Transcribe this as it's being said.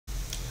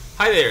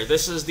Hi there,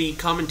 this is the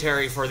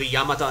commentary for the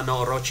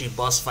Yamata-no-Orochi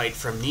boss fight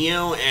from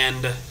Nioh,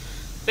 and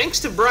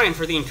thanks to Brian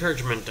for the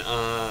encouragement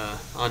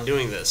on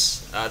doing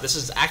this. This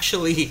is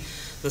actually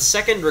the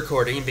second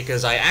recording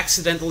because I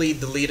accidentally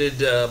deleted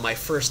my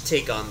first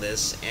take on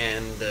this,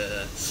 and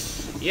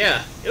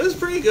yeah, it was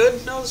pretty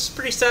good. I was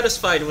pretty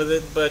satisfied with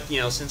it, but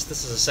you know, since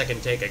this is a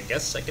second take, I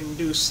guess I can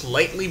do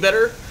slightly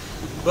better.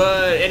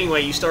 But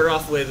anyway, you start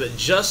off with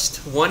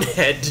just one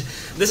head.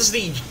 This is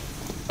the,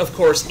 of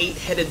course,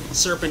 8-headed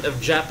serpent of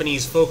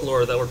Japanese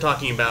folklore that we're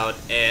talking about,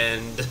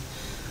 and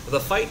the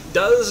fight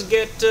does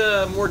get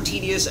more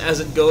tedious as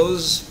it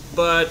goes,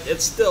 but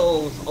it's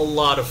still a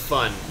lot of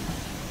fun,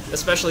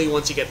 especially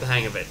once you get the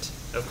hang of it.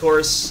 Of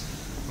course,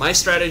 my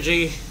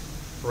strategy,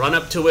 run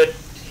up to it,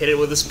 hit it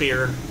with a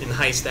spear in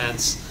high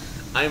stance.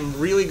 I'm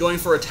really going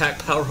for attack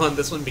power on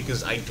this one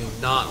because I do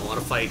not want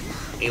to fight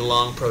a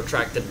long,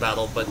 protracted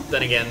battle, but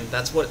then again,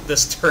 that's what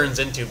this turns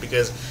into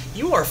because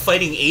you are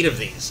fighting 8 of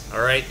these,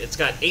 alright? It's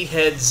got 8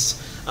 heads.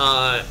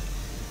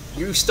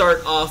 You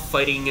start off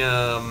fighting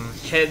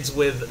heads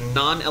with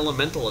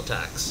non-elemental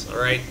attacks,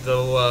 alright?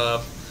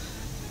 Though,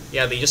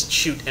 yeah, they just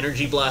shoot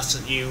energy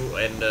blasts at you,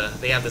 and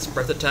they have this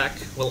breath attack.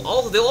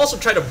 Well, they'll also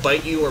try to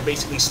bite you or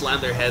basically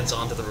slam their heads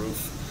onto the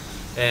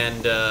roof,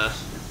 and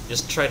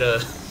just try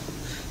to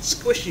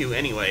squish you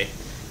anyway.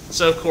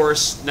 So of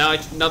course, now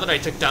that I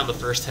took down the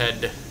first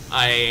head,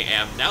 I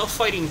am now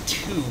fighting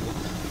 2.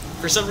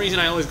 For some reason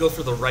I always go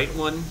for the right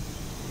one,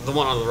 the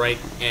one on the right,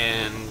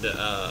 and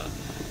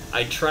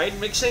I tried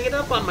mixing it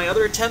up on my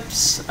other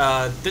attempts,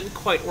 didn't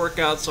quite work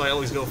out, so I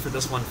always go for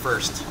this one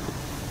first.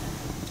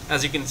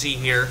 As you can see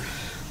here,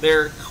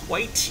 they're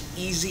quite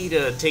easy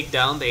to take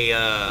down. They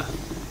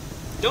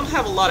don't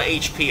have a lot of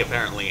HP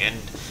apparently, and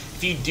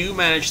if you do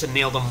manage to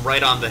nail them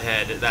right on the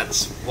head,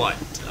 that's what?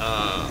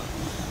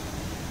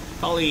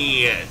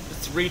 Probably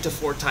 3 to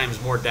 4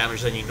 times more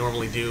damage than you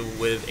normally do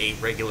with a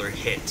regular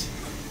hit.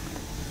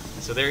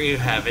 So there you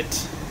have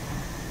it.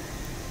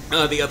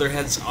 The other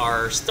heads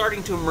are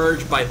starting to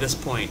emerge by this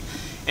point,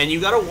 and you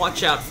gotta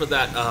watch out for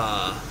that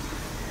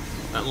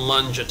that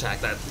lunge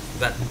attack,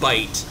 that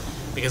bite,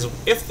 because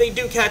if they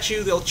do catch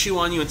you, they'll chew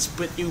on you and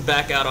spit you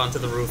back out onto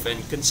the roof.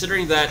 And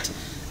considering that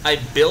I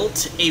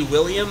built a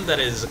William that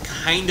is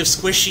kind of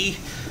squishy,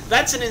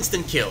 that's an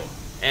instant kill.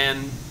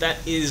 And that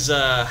is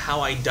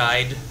how I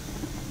died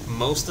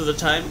most of the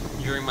time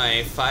during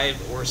my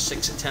 5 or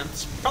 6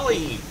 attempts.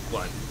 Probably,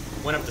 what,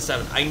 went up to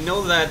 7. I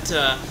know that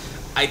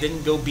I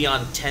didn't go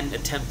beyond 10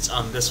 attempts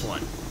on this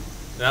one.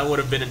 That would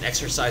have been an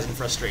exercise in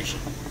frustration.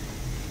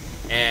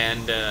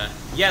 And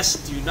yes,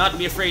 do not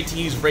be afraid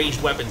to use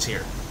ranged weapons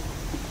here.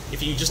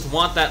 If you just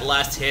want that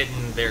last hit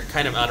and they're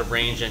kind of out of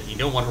range and you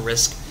don't want to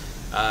risk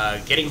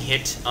getting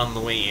hit on the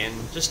way in,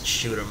 just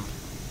shoot them.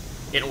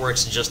 It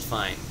works just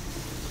fine.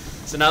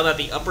 So now that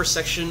the upper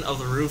section of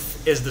the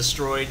roof is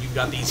destroyed, you've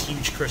got these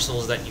huge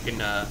crystals that you can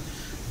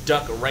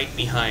duck right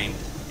behind.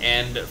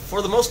 And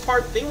for the most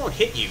part, they won't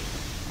hit you.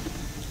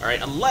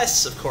 Alright,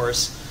 unless, of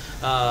course,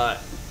 the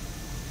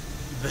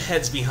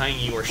heads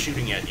behind you are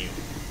shooting at you.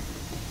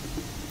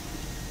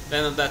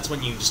 Then that's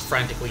when you just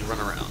frantically run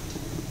around.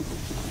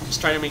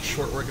 Just try to make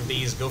short work of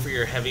these, go for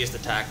your heaviest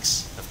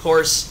attacks. Of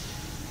course,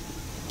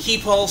 key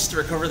pulse to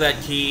recover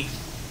that key.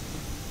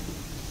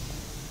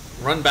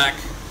 Run back.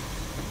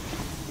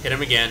 Hit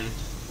him again.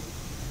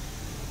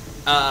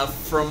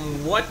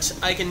 From what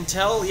I can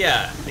tell,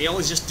 yeah, they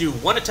always just do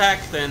one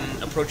attack, then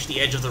approach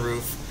the edge of the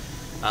roof,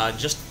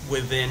 just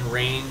within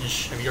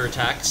range of your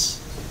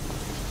attacks.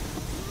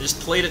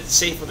 Just played it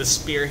safe with a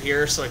spear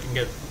here, so I can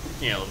get,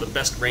 you know, the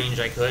best range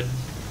I could.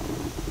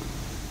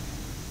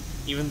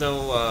 Even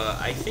though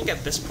I think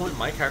at this point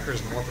my character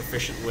is more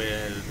proficient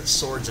with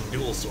swords and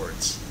dual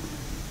swords.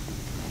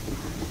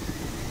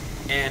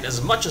 And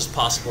as much as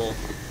possible,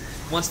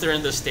 once they're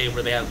in this state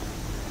where they have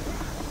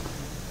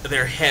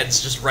their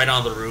heads just right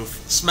on the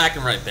roof, smack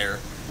them right there.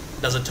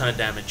 Does a ton of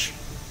damage.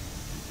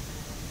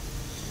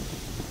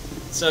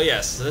 So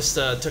yes, this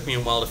took me a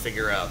while to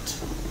figure out.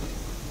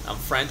 I'm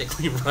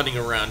frantically running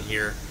around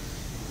here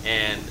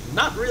and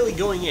not really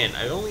going in.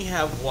 I only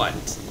have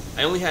what?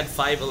 I only had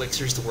 5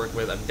 elixirs to work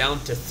with. I'm down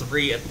to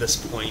 3 at this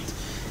point,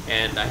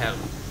 and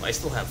I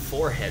still have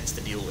 4 heads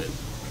to deal with.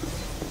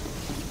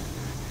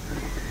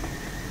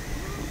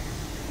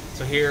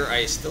 So here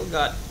I still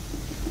got,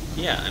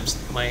 yeah,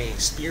 my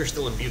spear's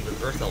still imbued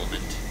with Earth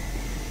Element.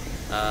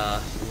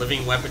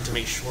 Living weapon to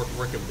make short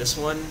work of this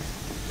one.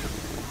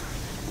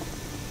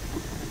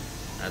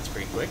 That's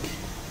pretty quick.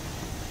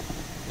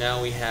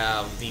 Now we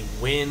have the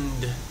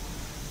wind,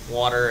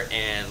 water,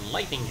 and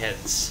lightning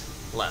heads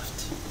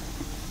left.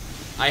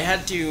 I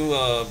had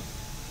to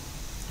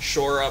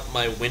shore up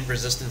my wind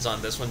resistance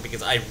on this one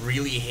because I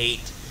really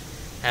hate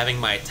having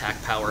my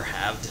attack power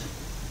halved.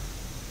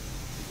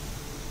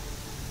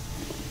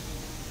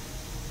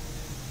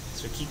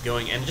 So keep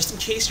going, and just in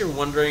case you're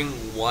wondering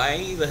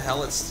why the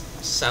hell it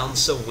sounds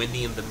so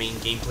windy in the main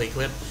gameplay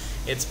clip,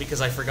 it's because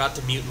I forgot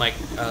to mute my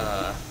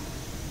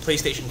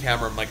PlayStation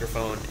camera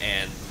microphone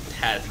and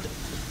had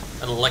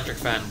an electric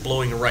fan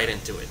blowing right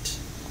into it.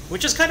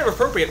 Which is kind of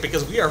appropriate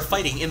because we are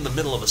fighting in the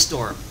middle of a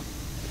storm.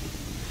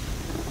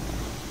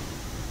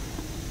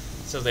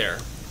 So there.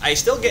 I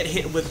still get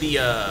hit with the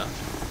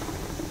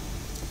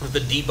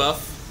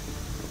debuff,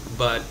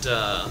 but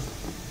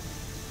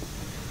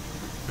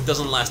it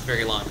doesn't last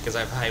very long because I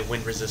have high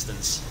wind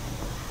resistance.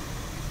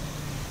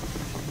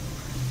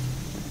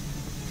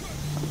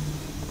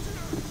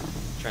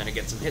 Trying to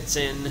get some hits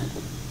in.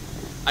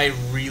 I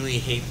really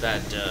hate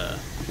that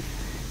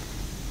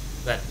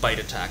that bite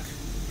attack.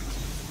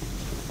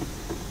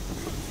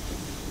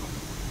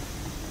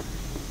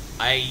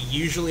 I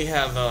usually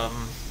have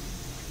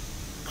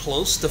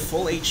close to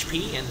full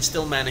HP and it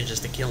still manages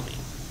to kill me.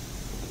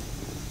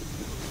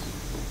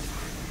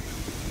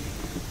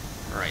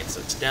 Alright, so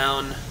it's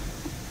down.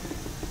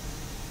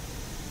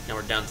 Now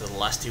we're down to the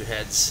last two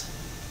heads.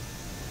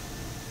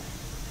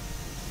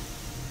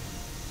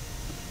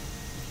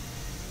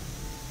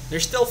 They're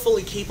still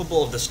fully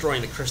capable of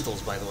destroying the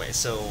crystals, by the way,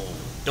 so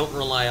don't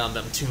rely on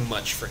them too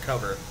much for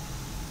cover.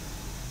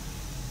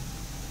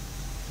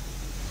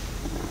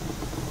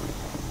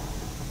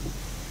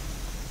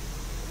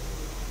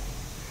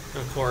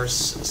 Of course,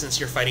 since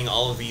you're fighting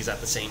all of these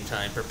at the same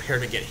time, prepare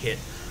to get hit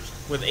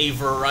with a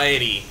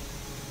variety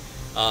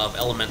of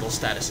elemental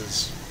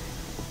statuses.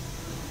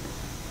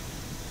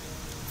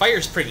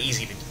 Fire's pretty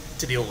easy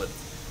to deal with.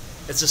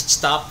 It's just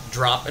stop,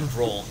 drop, and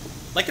roll,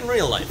 like in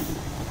real life.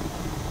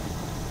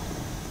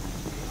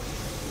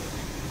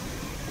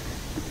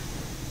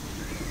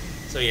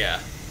 So yeah,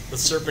 the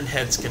serpent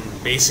heads can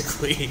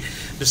basically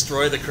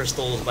destroy the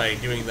crystals by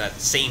doing that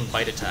same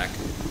bite attack.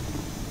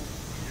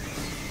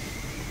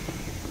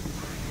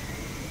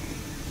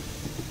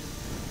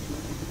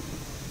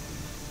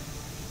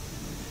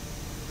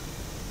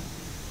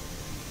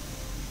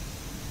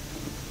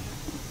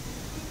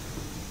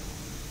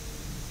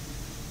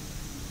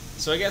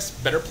 So I guess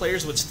better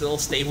players would still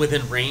stay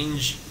within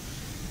range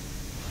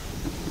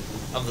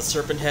of the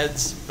serpent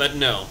heads, but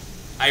no.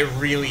 I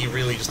really,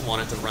 really just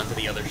wanted to run to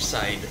the other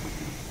side.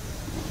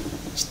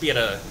 Just be at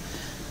a,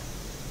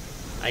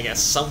 I guess,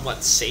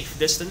 somewhat safe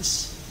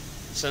distance.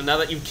 So now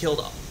that you've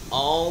killed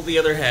all the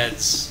other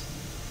heads,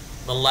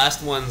 the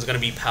last one's gonna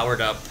be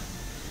powered up.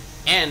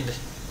 And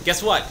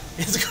guess what?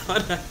 It's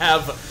gonna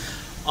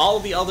have all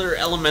the other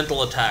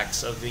elemental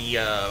attacks of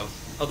the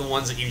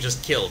ones that you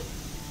just killed.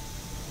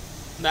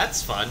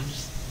 That's fun.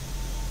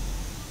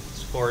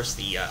 Of course,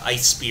 the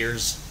ice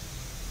spears.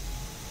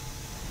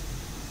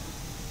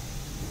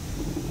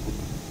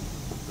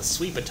 The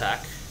sweep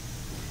attack.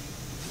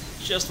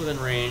 Just within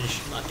range.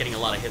 Not getting a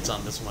lot of hits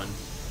on this one.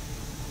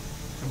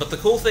 But the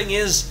cool thing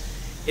is,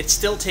 it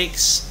still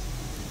takes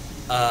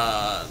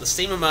the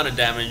same amount of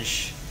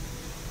damage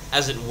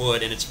as it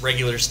would in its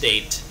regular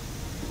state,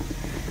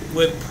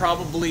 with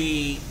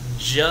probably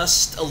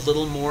just a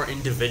little more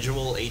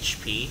individual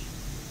HP.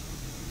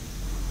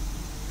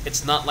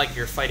 It's not like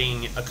you're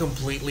fighting a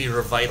completely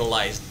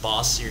revitalized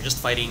boss. You're just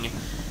fighting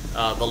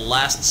the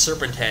last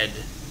serpent head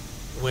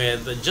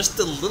with just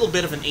a little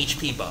bit of an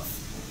HP buff.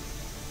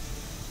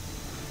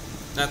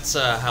 That's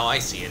how I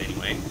see it,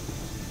 anyway.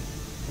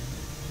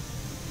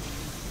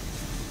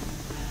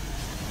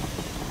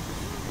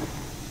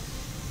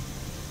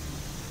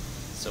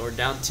 So we're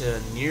down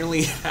to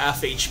nearly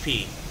half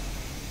HP.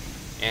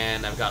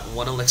 And I've got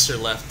one elixir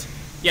left.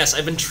 Yes,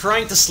 I've been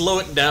trying to slow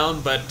it down,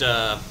 but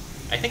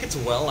I think it's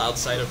well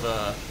outside of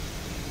the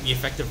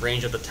effective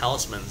range of the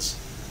talismans.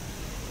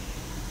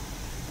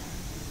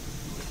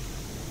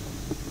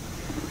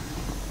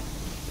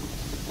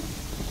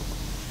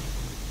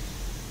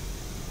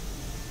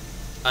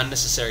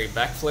 Unnecessary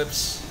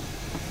backflips.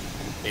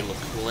 They look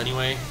cool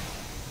anyway.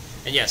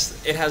 And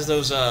yes, it has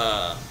those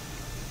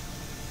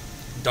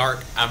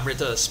dark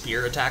Amrita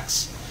spear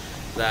attacks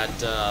that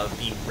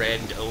the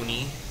red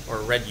Oni or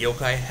red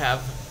yokai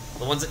have.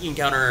 The ones that you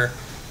encounter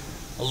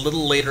a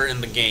little later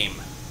in the game.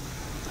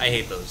 I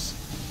hate those.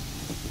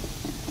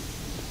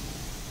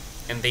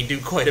 And they do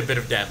quite a bit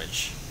of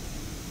damage.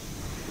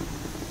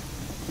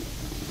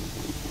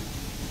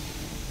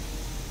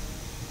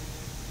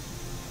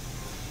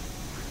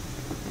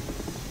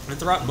 And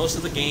throughout most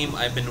of the game,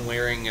 I've been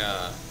wearing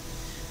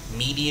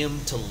medium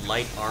to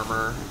light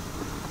armor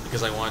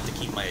because I wanted to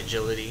keep my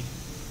agility.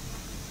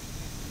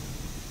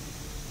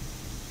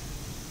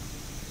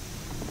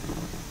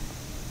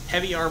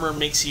 Heavy armor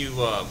makes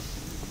you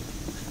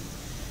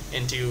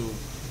into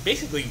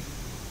basically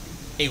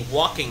a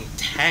walking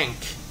tank,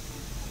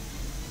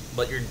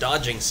 but your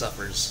dodging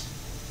suffers.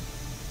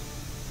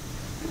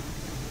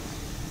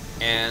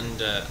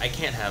 And I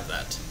can't have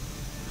that.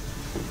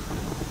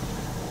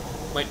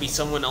 Might be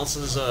someone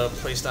else's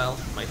playstyle,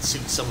 might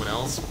suit someone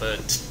else,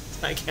 but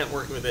I can't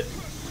work with it.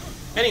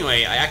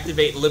 Anyway, I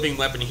activate Living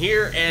Weapon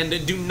here,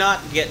 and do not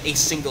get a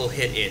single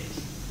hit in,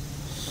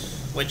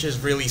 which is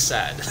really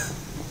sad.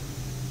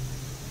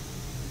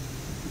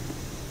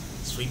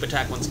 Sweep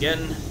attack once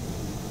again.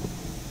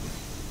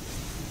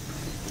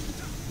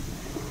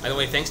 By the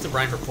way, thanks to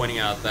Brian for pointing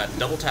out that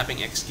double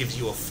tapping X gives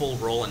you a full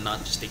roll and not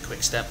just a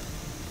quick step.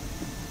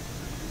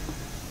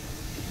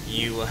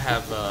 you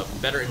have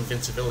better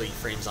invincibility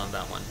frames on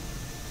that one.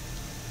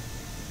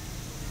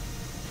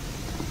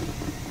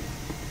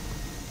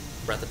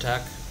 Breath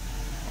attack.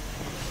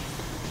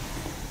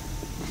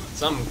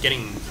 So I'm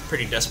getting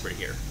pretty desperate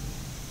here.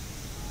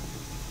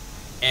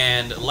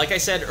 And like I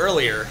said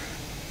earlier,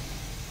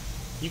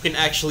 you can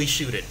actually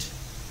shoot it.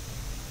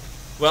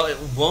 Well, it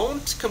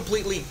won't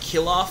completely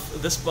kill off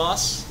this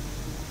boss.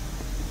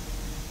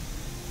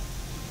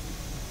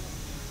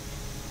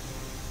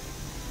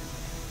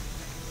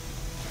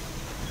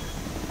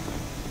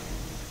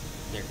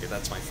 There,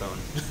 that's my phone.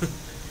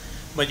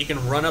 But you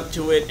can run up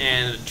to it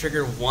and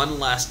trigger one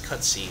last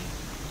cutscene.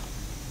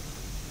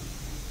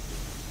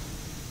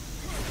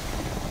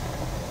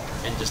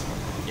 And just,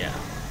 yeah.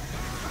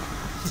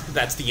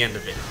 That's the end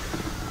of it.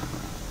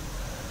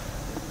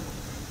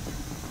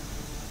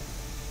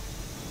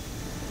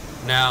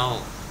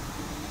 Now,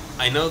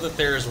 I know that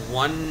there's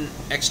one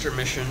extra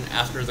mission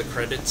after the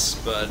credits,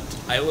 but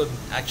I would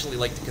actually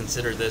like to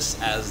consider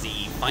this as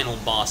the final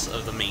boss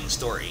of the main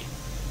story.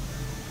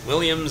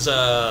 William's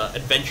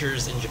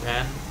adventures in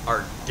Japan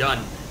are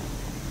done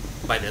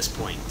by this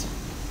point.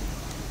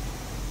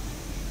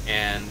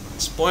 And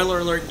spoiler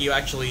alert, you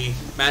actually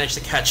managed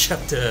to catch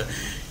up to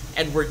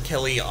Edward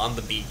Kelly on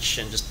the beach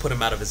and just put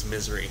him out of his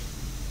misery.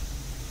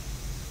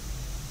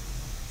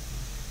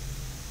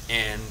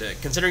 And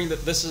considering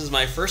that this is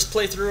my first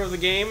playthrough of the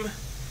game,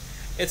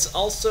 it's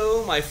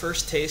also my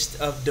first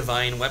taste of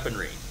divine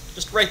weaponry.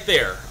 Just right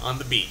there on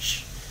the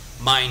beach.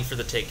 Mine for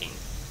the taking.